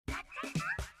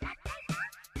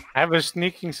I have a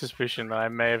sneaking suspicion that I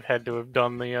may have had to have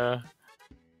done the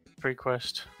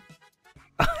pre-quest.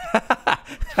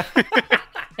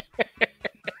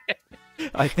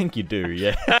 I think you do,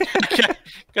 yeah.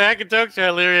 I can talk to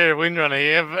Illyria Windrunner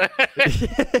here, but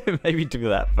Maybe do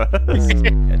that first.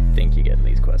 I think you're getting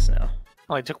these quests now.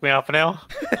 only took me half an hour.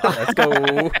 Let's go.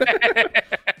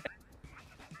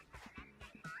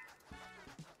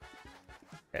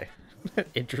 Okay.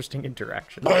 Interesting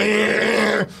interaction.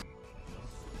 This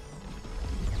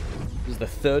is the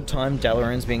third time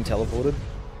Dalaran's being teleported.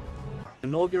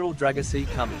 Inaugural Dragacy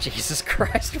coming. Jesus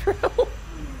Christ, bro.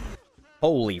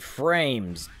 Holy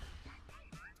frames.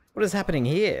 What is happening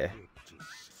here?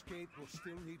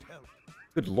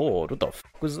 Good lord, what the f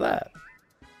was that?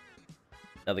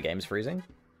 Now the game's freezing?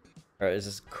 Alright, is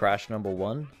this crash number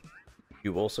 1?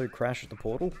 You also crash at the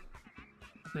portal?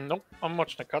 Nope, I'm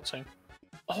watching a cutscene.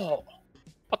 Oh,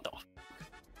 what the?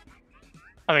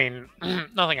 I mean,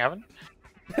 nothing happened.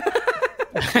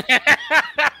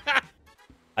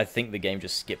 I think the game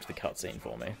just skipped the cutscene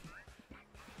for me.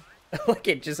 Like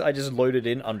I just loaded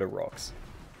in under rocks.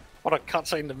 What a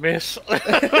cutscene to miss.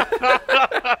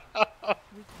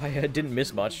 I didn't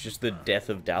miss much, just the death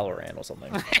of Dalaran or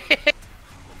something.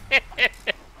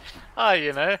 Oh,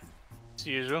 you know, it's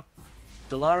usual.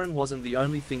 Dalaran wasn't the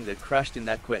only thing that crashed in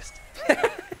that quest.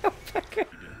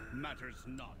 Matters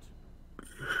not.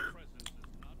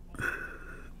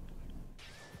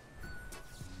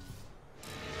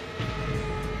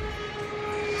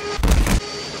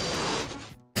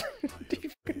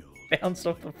 Bounced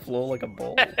off the floor like a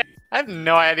ball. I have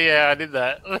no idea how I did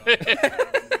that.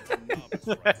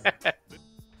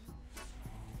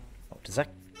 Oh, does that...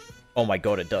 Oh my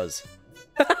god, it does.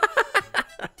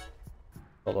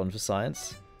 Hold on for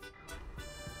science.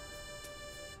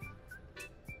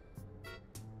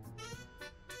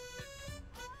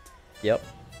 Yep.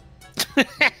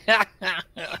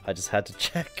 I just had to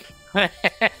check.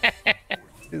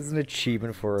 There's an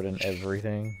achievement for it and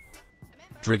everything.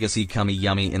 Dragacy Kami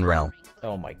Yummy in Rel.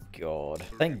 Oh my god.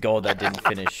 Thank god that didn't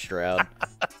finish Shroud.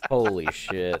 Holy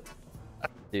shit.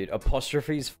 Dude,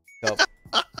 apostrophes f up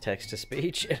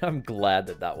text-to-speech, and I'm glad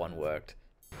that that one worked.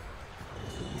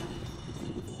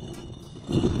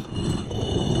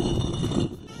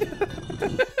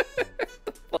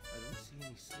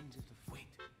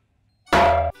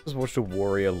 Just watched a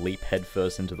warrior leap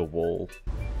headfirst into the wall.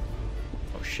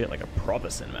 Oh shit, like a proper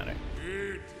cinematic.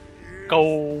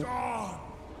 Go.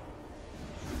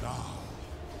 Now,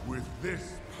 with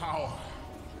this power,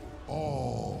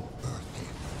 all Earth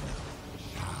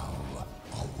shall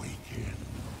awaken.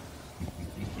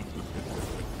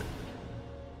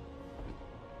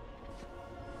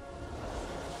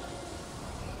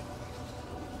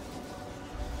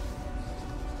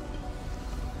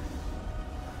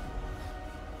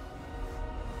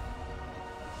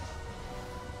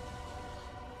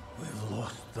 We've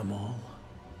lost them all.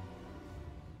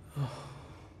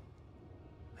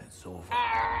 It's over.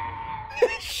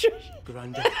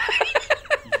 Granda,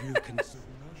 you can...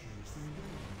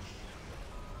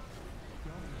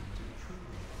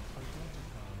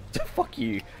 Fuck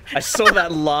you. I saw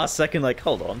that last second like,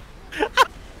 hold on.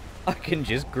 I can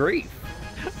just grief.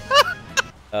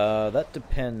 That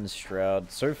depends,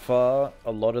 Shroud. So far,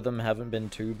 a lot of them haven't been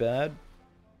too bad.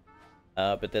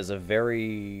 But there's a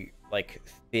very, like,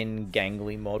 thin,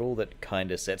 gangly model that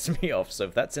kinda sets me off, so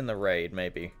if that's in the raid,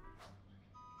 maybe.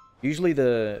 Usually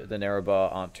the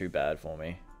Nerebar aren't too bad for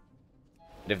me.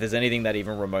 But if there's anything that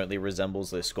even remotely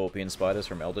resembles the scorpion spiders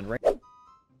from Elden Ring...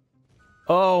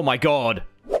 Oh my god!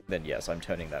 Then yes, I'm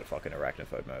turning that fucking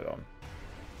arachnophobe mode on.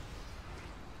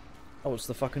 Oh, it's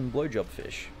the fucking blowjob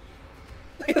fish.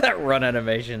 Look at that run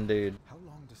animation, dude. How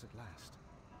long does it last?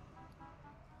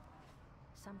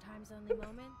 Sometimes only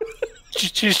moments.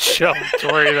 Just show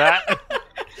Tori that.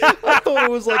 I thought it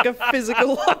was like a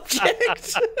physical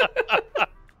object.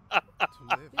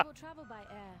 We will travel by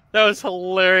air. That was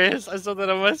hilarious. I saw that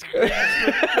on my screen.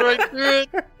 Right through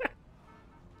it. Can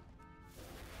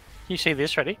you see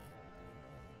this, ready?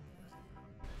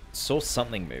 Saw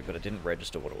something move, but I didn't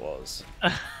register what it was.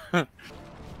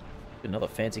 Another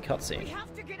fancy cutscene.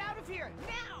 have to get out of here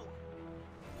now.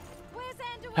 Where's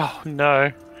Anduin? Oh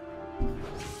no.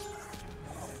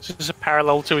 Is this a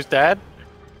parallel to his dad?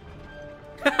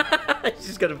 He's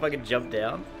just gonna fucking jump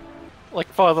down. Like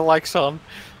father, like son.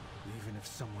 Even if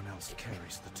someone else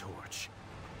carries the torch.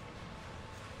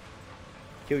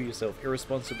 Kill yourself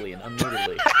irresponsibly and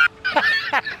unneededly.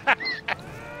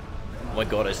 Oh my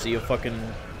god, I see a fucking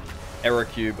error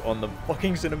cube on the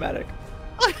fucking cinematic.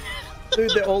 Dude,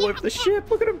 they're all over the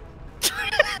ship. Look at them.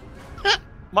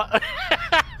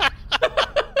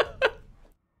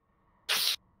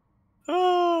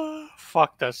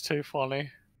 fuck, that's too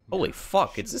funny. Holy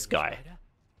fuck, it's this guy.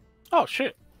 Oh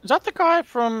shit. Is that the guy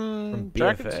From from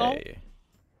Dragon's Soul? BFA.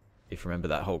 If you remember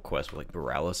that whole quest with like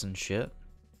Borealis and shit.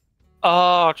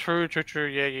 Oh, true.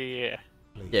 Yeah.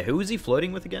 Yeah, who was he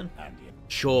flirting with again?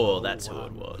 Sure, that's who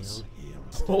it was.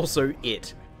 Also,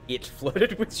 it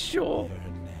flirted with Shaw.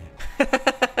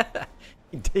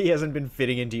 He hasn't been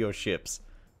fitting into your ships.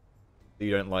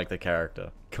 You don't like the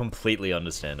character. Completely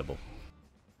understandable.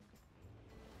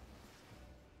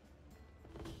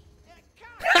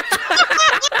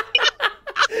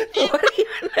 What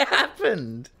even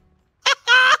happened?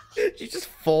 Did you just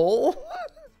fall?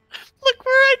 Look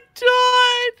where I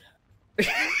died!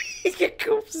 Your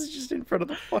corpse is just in front of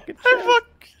the fucking I chest.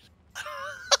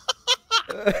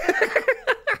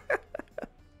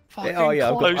 fucking Oh, yeah,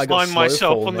 I got clothesline slow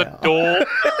myself fall on now. the door.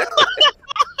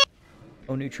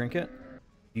 Oh, new trinket.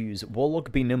 Use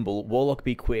Warlock be nimble, Warlock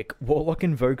be quick, Warlock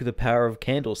invoke the power of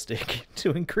Candlestick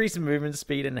to increase movement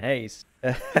speed and haste.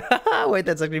 Wait,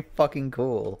 that's actually fucking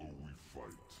cool.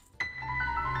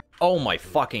 Oh my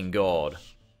fucking god.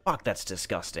 Fuck, that's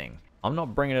disgusting. I'm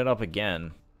not bringing it up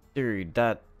again. Dude,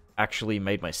 that actually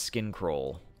made my skin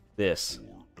crawl. This.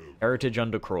 Heritage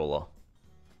Undercrawler.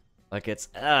 Like it's...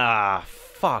 Ah,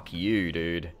 fuck you,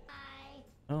 dude.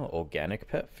 Oh, organic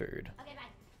pet food.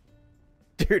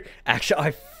 Dude, actually,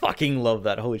 I fucking love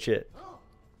that. Holy shit. Oh,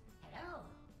 hello.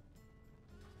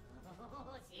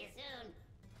 Oh, see you soon.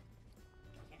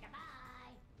 Goodbye.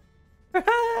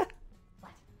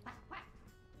 What?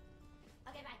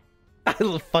 Okay, bye. I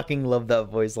fucking love that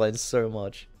voice line so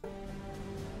much.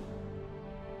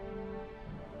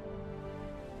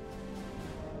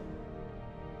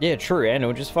 Yeah, true, and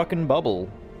it'll just fucking bubble.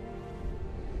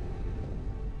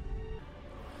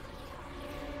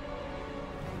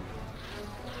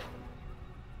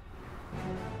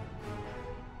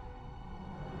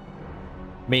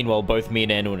 Meanwhile, both me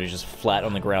and Anduin are just flat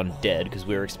on the ground dead because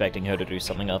we were expecting her to do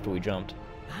something after we jumped.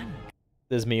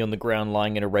 There's me on the ground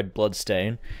lying in a red blood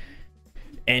stain.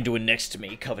 Anduin next to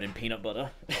me, covered in peanut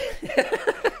butter.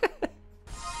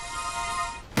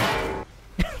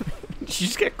 Did you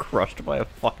just get crushed by a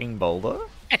fucking boulder?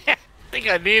 I think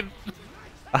I did.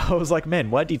 I was like,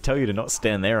 man, why'd he tell you to not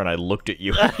stand there? And I looked at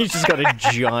you. You just got a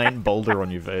giant boulder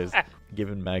on your face.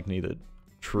 Giving Magni the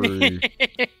true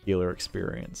healer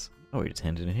experience. Oh, he just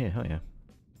handed it here. Hell yeah.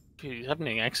 Dude, he's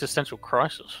having an existential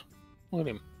crisis. Look at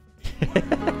him.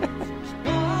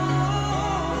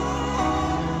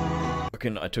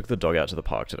 Fucking, I took the dog out to the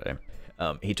park today.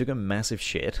 He took a massive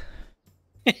shit.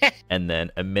 And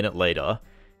then a minute later,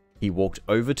 he walked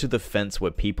over to the fence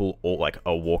where people all, like,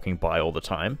 are walking by all the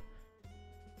time.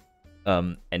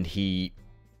 And he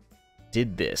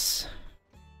did this.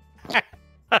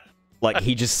 Like,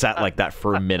 he just sat like that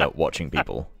for a minute watching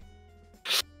people.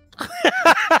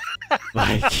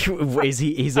 Like,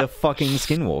 he's a fucking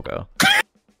skinwalker.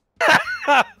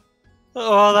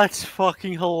 Oh, that's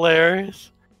fucking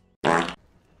hilarious.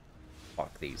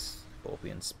 Fuck these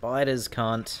scorpion spiders,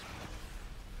 can't.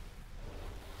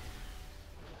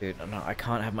 Dude, no, I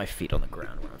can't have my feet on the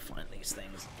ground when I find these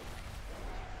things.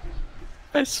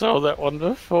 I saw that one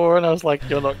before and I was like,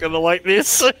 you're not gonna like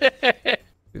this.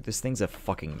 Dude, this thing's a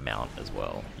fucking mount as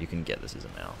well. You can get this as a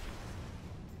mount.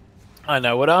 I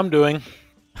know what I'm doing.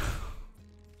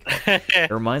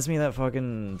 It reminds me of that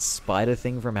fucking spider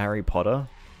thing from Harry Potter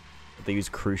that they use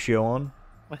Crucio on.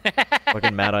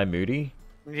 Fucking Mad Eye Moody.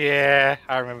 Yeah,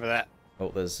 I remember that.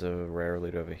 Oh, there's a rare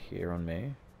loot over here on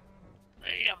me.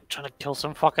 I'm trying to kill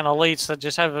some fucking elites that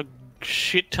just have a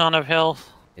shit ton of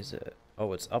health. Is it?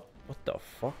 Oh, it's up. What the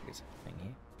fuck is happening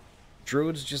here?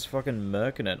 Druid's just fucking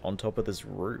murking it on top of this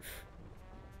roof.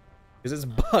 Because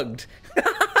it's bugged.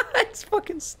 It's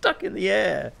fucking stuck in the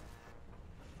air.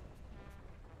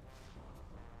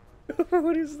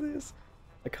 What is this?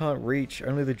 I can't reach.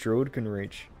 Only the Druid can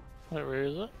reach. Wait, where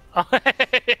is it?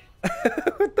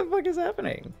 What the fuck is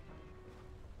happening?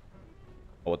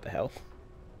 Oh, what the hell?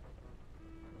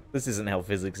 This isn't how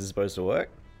physics is supposed to work.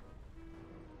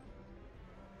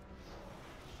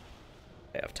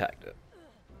 Hey, I've tagged it.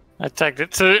 I tagged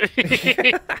it too.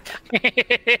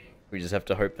 We just have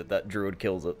to hope that that Druid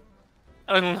kills it.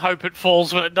 And hope it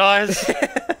falls when it dies.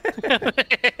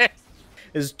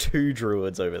 There's 2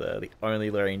 Druids over there, the only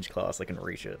range class that can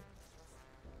reach it.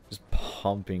 Just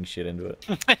pumping shit into it.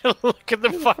 Look at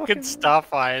the fucking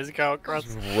starfires go across.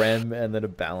 Rem and then a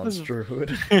balanced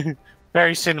Druid.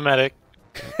 Very cinematic.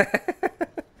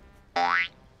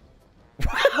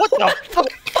 What the fuck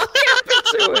happened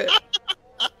to it?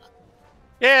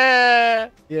 Yeah!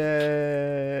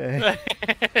 Yeah.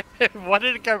 Why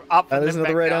did it go up? There's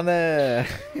another red on there.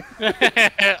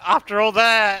 After all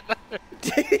that.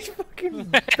 He fucking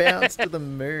bounce to the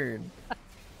moon.